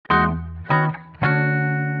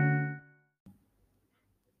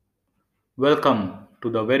Welcome to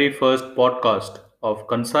the very first podcast of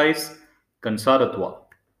Concise Kansaratwa.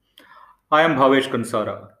 I am Bhavesh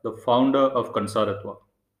Kansara, the founder of Kansaratwa,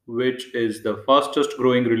 which is the fastest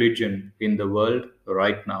growing religion in the world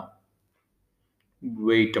right now.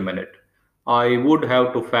 Wait a minute. I would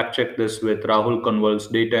have to fact check this with Rahul Kanwal's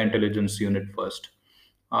data intelligence unit first.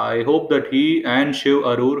 I hope that he and Shiv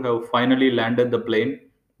Arur have finally landed the plane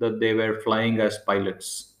that they were flying as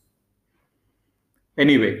pilots.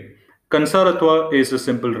 Anyway, Kansaratwa is a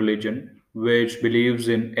simple religion which believes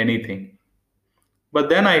in anything. But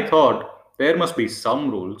then I thought there must be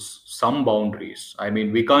some rules, some boundaries. I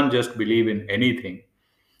mean, we can't just believe in anything.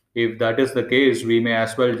 If that is the case, we may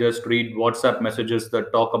as well just read WhatsApp messages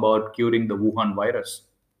that talk about curing the Wuhan virus.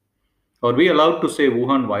 Are we allowed to say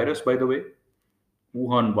Wuhan virus, by the way?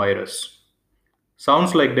 Wuhan virus.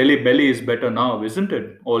 Sounds like Delhi belly is better now, isn't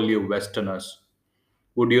it, all you Westerners?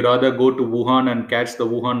 Would you rather go to Wuhan and catch the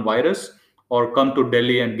Wuhan virus or come to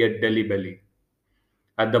Delhi and get Delhi belly?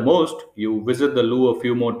 At the most, you visit the loo a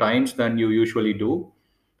few more times than you usually do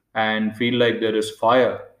and feel like there is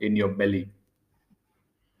fire in your belly.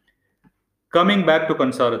 Coming back to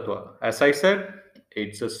Kansaratva, as I said,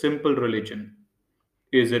 it's a simple religion.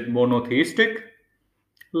 Is it monotheistic?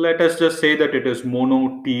 Let us just say that it is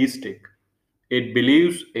monotheistic. It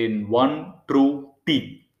believes in one true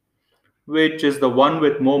tea, which is the one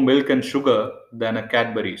with more milk and sugar than a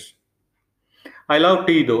Cadbury's. I love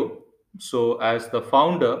tea though, so as the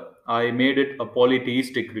founder, I made it a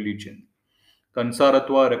polytheistic religion.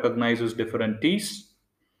 Kansaratwa recognizes different teas,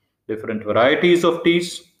 different varieties of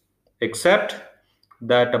teas, except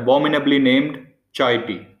that abominably named chai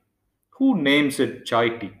tea. Who names it chai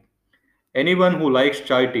tea? Anyone who likes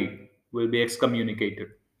chai tea will be excommunicated.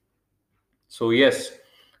 So, yes,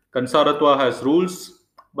 Kansaratwa has rules,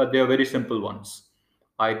 but they are very simple ones.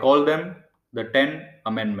 I call them the 10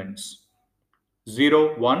 Amendments.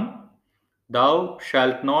 01. Thou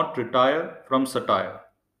shalt not retire from satire.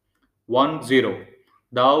 10.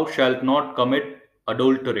 Thou shalt not commit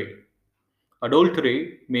adultery.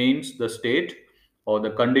 Adultery means the state or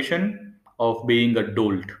the condition of being a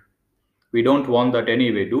dolt. We don't want that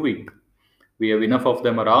anyway, do we? We have enough of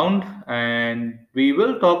them around, and we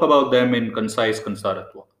will talk about them in concise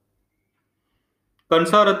Kansaratva.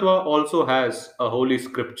 Kansaratva also has a holy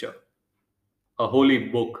scripture, a holy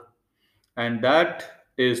book, and that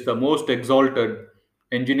is the most exalted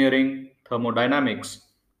engineering thermodynamics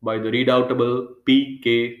by the redoubtable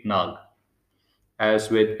P.K. Nag. As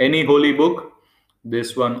with any holy book,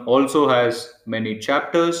 this one also has many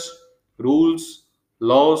chapters, rules,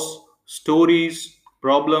 laws, stories,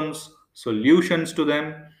 problems, solutions to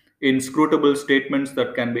them, inscrutable statements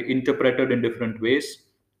that can be interpreted in different ways,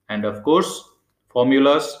 and of course,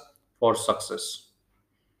 formulas for success.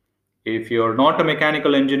 If you're not a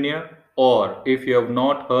mechanical engineer or if you have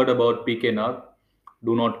not heard about PK Nag,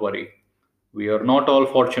 do not worry. We are not all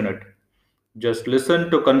fortunate. Just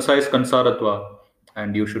listen to concise Kansaratva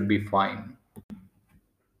and you should be fine.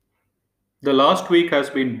 The last week has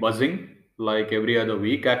been buzzing, like every other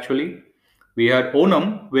week actually. We had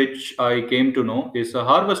Onam, which I came to know is a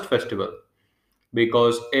harvest festival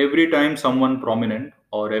because every time someone prominent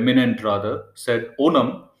or eminent rather said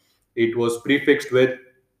Onam, it was prefixed with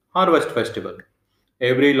harvest festival.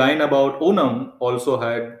 Every line about Onam also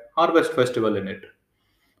had harvest festival in it.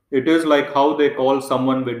 It is like how they call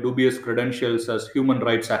someone with dubious credentials as human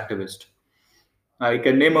rights activist. I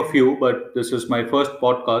can name a few, but this is my first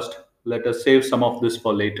podcast. Let us save some of this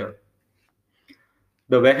for later.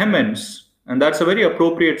 The vehemence, and that's a very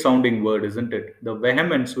appropriate sounding word, isn't it? The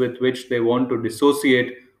vehemence with which they want to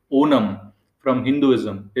dissociate Onam from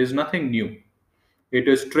Hinduism is nothing new. It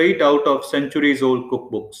is straight out of centuries old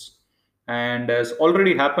cookbooks and has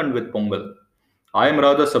already happened with Pongal. I am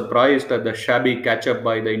rather surprised at the shabby catch up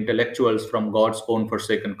by the intellectuals from God's own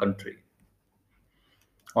forsaken country.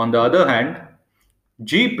 On the other hand,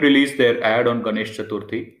 Jeep released their ad on Ganesh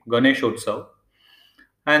Chaturthi, Ganeshotsav,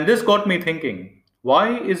 and this got me thinking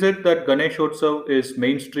why is it that Ganeshotsav is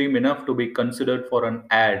mainstream enough to be considered for an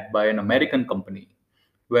ad by an American company,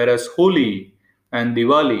 whereas Holi and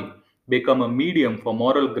Diwali become a medium for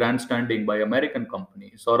moral grandstanding by American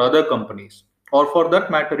companies or other companies, or for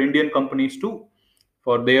that matter, Indian companies too,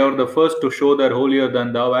 for they are the first to show their holier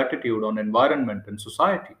than thou attitude on environment and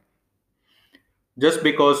society. Just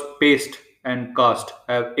because paste and caste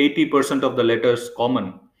have 80% of the letters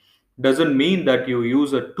common doesn't mean that you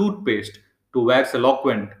use a toothpaste to wax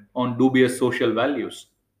eloquent on dubious social values.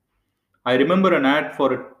 I remember an ad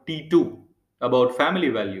for a T2 about family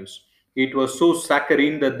values. It was so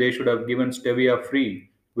saccharine that they should have given stevia free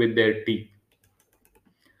with their tea.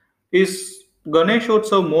 Is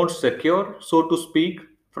Ganeshotsav more secure, so to speak,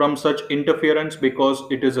 from such interference because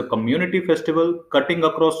it is a community festival cutting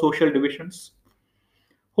across social divisions?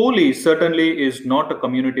 Holi certainly is not a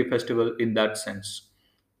community festival in that sense.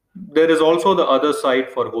 There is also the other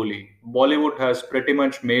side for Holi. Bollywood has pretty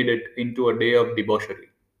much made it into a day of debauchery.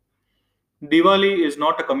 Diwali is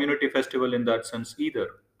not a community festival in that sense either.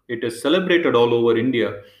 It is celebrated all over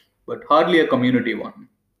India, but hardly a community one.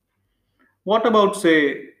 What about,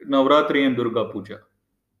 say, Navratri and Durga Puja?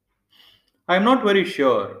 I'm not very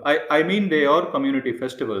sure. I mean, they are community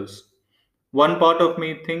festivals. One part of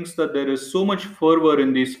me thinks that there is so much fervor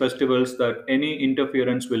in these festivals that any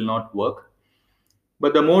interference will not work.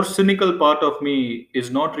 But the more cynical part of me is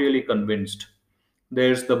not really convinced.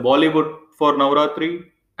 There's the Bollywood for Navratri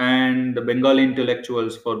and the Bengali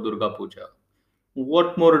intellectuals for Durga Puja.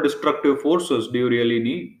 What more destructive forces do you really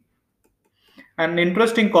need? An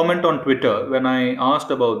interesting comment on Twitter when I asked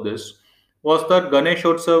about this was that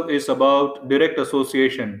Ganeshotsav is about direct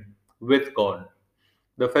association with God.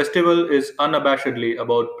 The festival is unabashedly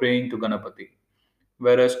about praying to Ganapati,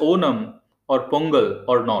 whereas Onam or Pongal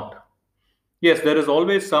or not. Yes, there is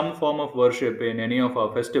always some form of worship in any of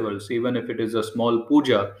our festivals, even if it is a small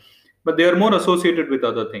puja, but they are more associated with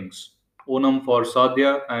other things. Onam for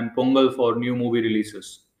sadhya and Pongal for new movie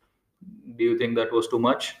releases. Do you think that was too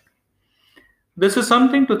much? This is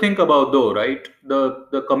something to think about, though, right?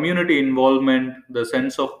 The community involvement, the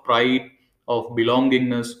sense of pride, of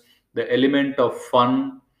belongingness, the element of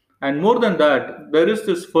fun, and more than that, there is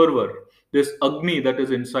this fervor, this agni that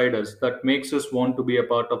is inside us that makes us want to be a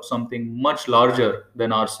part of something much larger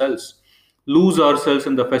than ourselves, lose ourselves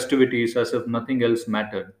in the festivities as if nothing else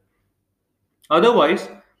mattered. Otherwise,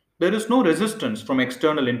 there is no resistance from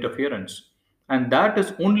external interference, and that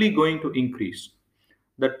is only going to increase.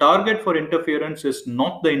 The target for interference is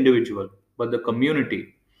not the individual, but the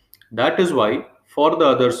community. That is why, for the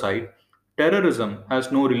other side, terrorism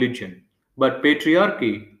has no religion, but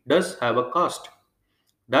patriarchy does have a caste.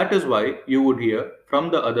 That is why you would hear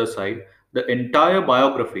from the other side the entire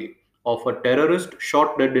biography of a terrorist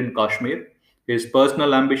shot dead in Kashmir, his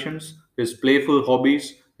personal ambitions, his playful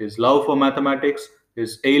hobbies, his love for mathematics,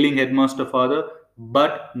 his ailing headmaster father,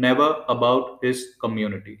 but never about his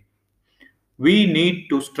community. We need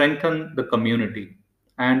to strengthen the community,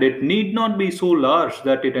 and it need not be so large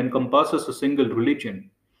that it encompasses a single religion.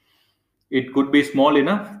 It could be small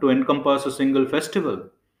enough to encompass a single festival,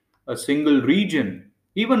 a single region,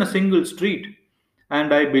 even a single street.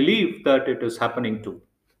 And I believe that it is happening too.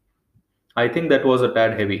 I think that was a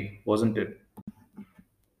tad heavy, wasn't it?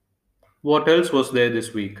 What else was there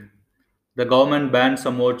this week? The government banned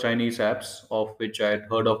some more Chinese apps, of which I had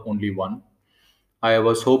heard of only one. I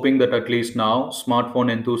was hoping that at least now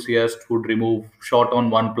smartphone enthusiasts would remove shot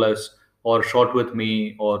on OnePlus or shot with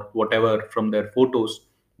me or whatever from their photos,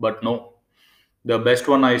 but no. The best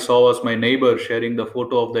one I saw was my neighbor sharing the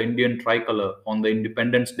photo of the Indian tricolor on the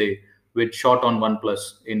Independence Day with shot on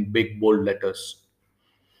OnePlus in big bold letters.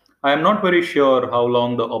 I am not very sure how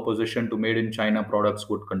long the opposition to made in China products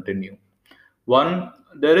would continue. One,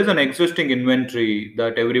 there is an existing inventory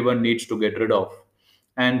that everyone needs to get rid of.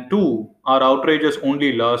 And two, our outrages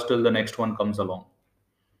only last till the next one comes along.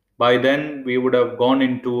 By then, we would have gone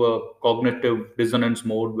into a cognitive dissonance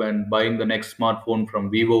mode when buying the next smartphone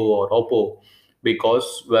from Vivo or Oppo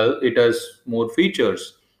because, well, it has more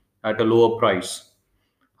features at a lower price.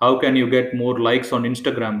 How can you get more likes on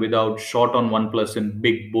Instagram without shot on OnePlus in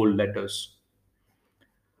big bold letters?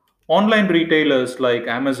 Online retailers like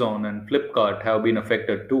Amazon and Flipkart have been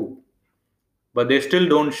affected too, but they still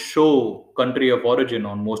don't show country of origin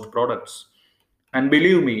on most products. And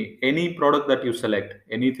believe me, any product that you select,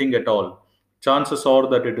 anything at all, chances are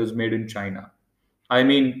that it is made in China. I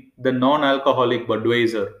mean, the non alcoholic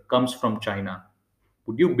Budweiser comes from China.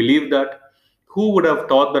 Would you believe that? Who would have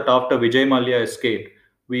thought that after Vijay Mallya escaped,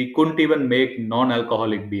 we couldn't even make non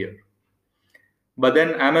alcoholic beer? But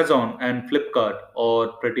then Amazon and Flipkart are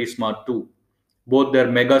pretty smart too. Both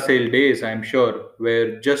their mega sale days, I'm sure,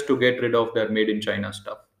 were just to get rid of their made in China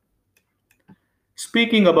stuff.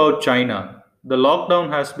 Speaking about China, the lockdown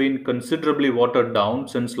has been considerably watered down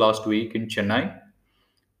since last week in Chennai.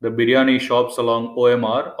 The biryani shops along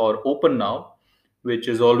OMR are open now, which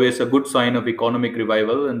is always a good sign of economic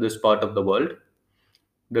revival in this part of the world.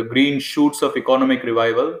 The green shoots of economic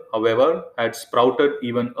revival, however, had sprouted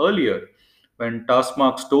even earlier when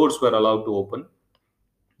Taskmark stores were allowed to open.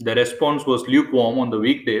 The response was lukewarm on the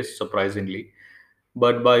weekdays, surprisingly,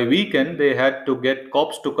 but by weekend they had to get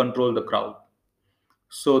cops to control the crowd.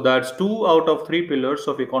 So that's two out of three pillars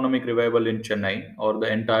of economic revival in Chennai, or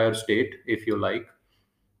the entire state, if you like.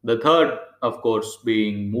 The third, of course,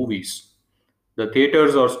 being movies. The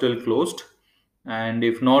theaters are still closed, and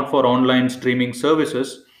if not for online streaming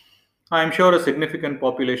services, I am sure a significant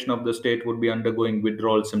population of the state would be undergoing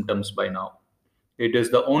withdrawal symptoms by now. It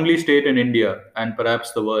is the only state in India and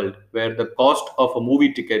perhaps the world where the cost of a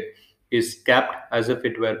movie ticket is capped as if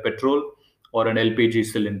it were petrol or an LPG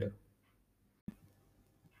cylinder.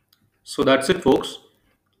 So that's it, folks.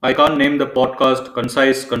 I can't name the podcast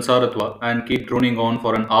Concise Kansaratva and keep droning on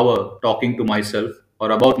for an hour talking to myself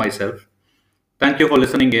or about myself. Thank you for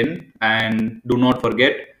listening in, and do not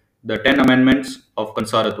forget the 10 amendments of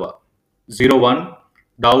Kansaratva. 01.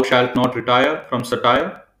 Thou shalt not retire from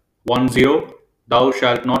satire. 10. Thou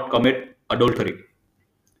shalt not commit adultery.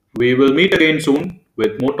 We will meet again soon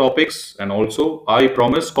with more topics and also, I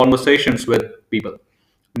promise, conversations with people.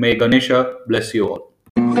 May Ganesha bless you all.